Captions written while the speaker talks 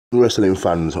Wrestling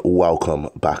fans, welcome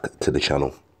back to the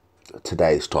channel.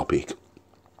 Today's topic: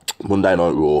 Monday Night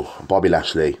Raw, Bobby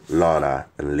Lashley, Lana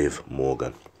and Liv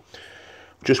Morgan.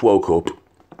 Just woke up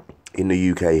in the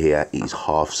UK here. It's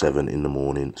 7:30 in the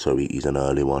morning, so it is an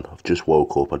early one. I've just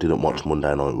woke up. I didn't watch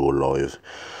Monday Night Raw live,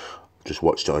 just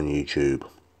watched it on YouTube,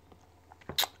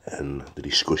 and the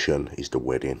discussion is the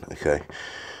wedding. Okay,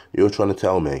 you're trying to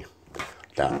tell me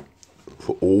that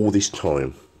for all this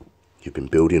time you've been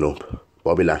building up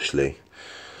Bobby Lashley,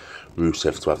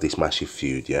 Rusev to have this massive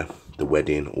feud, yeah? The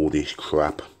wedding, all this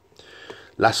crap.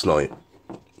 Last night,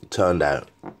 it turned out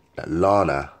that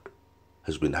Lana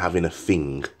has been having a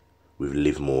thing with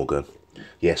Liv Morgan.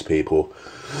 Yes, people,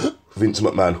 Vince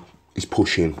McMahon is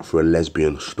pushing for a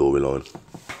lesbian storyline.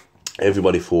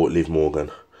 Everybody thought Liv Morgan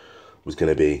was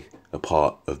going to be a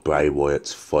part of Bray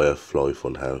Wyatt's Firefly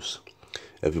Funhouse.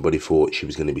 Everybody thought she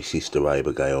was going to be Sister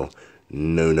Abigail.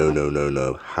 No, no, no, no,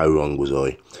 no. How wrong was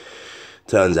I?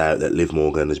 Turns out that Liv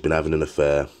Morgan has been having an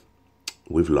affair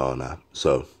with Lana.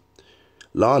 So,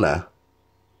 Lana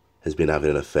has been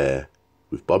having an affair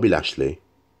with Bobby Lashley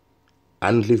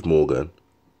and Liv Morgan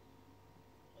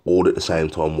all at the same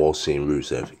time while seeing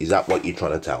Rusev. Is that what you're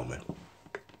trying to tell me?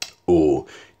 Or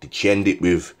did she end it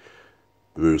with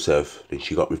Rusev, then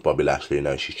she got with Bobby Lashley, and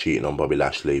now she's cheating on Bobby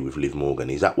Lashley with Liv Morgan?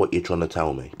 Is that what you're trying to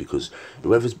tell me? Because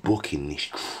whoever's booking this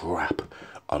crap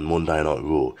on Monday Night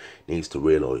Raw needs to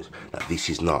realise that this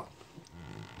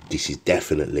is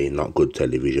definitely not good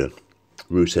television.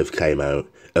 Rusev came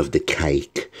out of the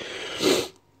cake.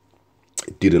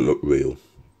 It didn't look real.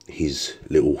 His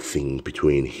little thing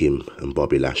between him and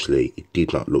Bobby Lashley, it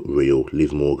did not look real.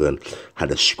 Liv Morgan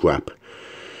had a scrap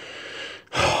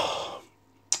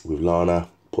with Lana,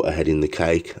 put her head in the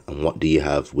cake, and what do you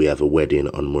have? We have a wedding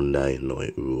on Monday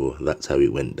Night Raw. That's how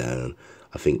it went down.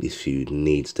 I think this feud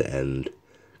needs to end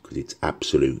because it's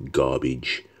absolute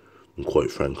garbage, and quite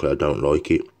frankly, I don't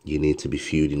like it. You need to be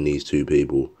feuding these two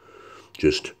people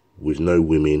just with no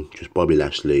women, just Bobby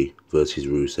Lashley versus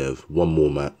Rusev. One more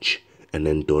match and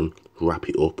then done. Wrap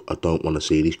it up. I don't want to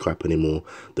see this crap anymore.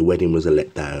 The wedding was a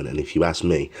letdown, and if you ask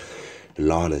me,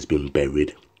 Lana's been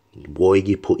buried. Why are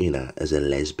you putting her as a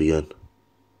lesbian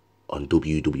on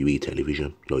WWE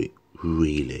television? Like,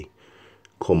 really?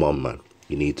 Come on, man.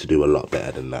 You need to do a lot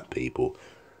better than that, people.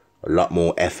 A lot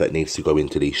more effort needs to go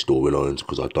into these storylines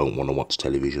because I don't want to watch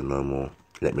television no more.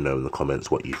 Let me know in the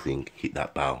comments what you think. Hit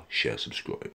that bell, share, subscribe.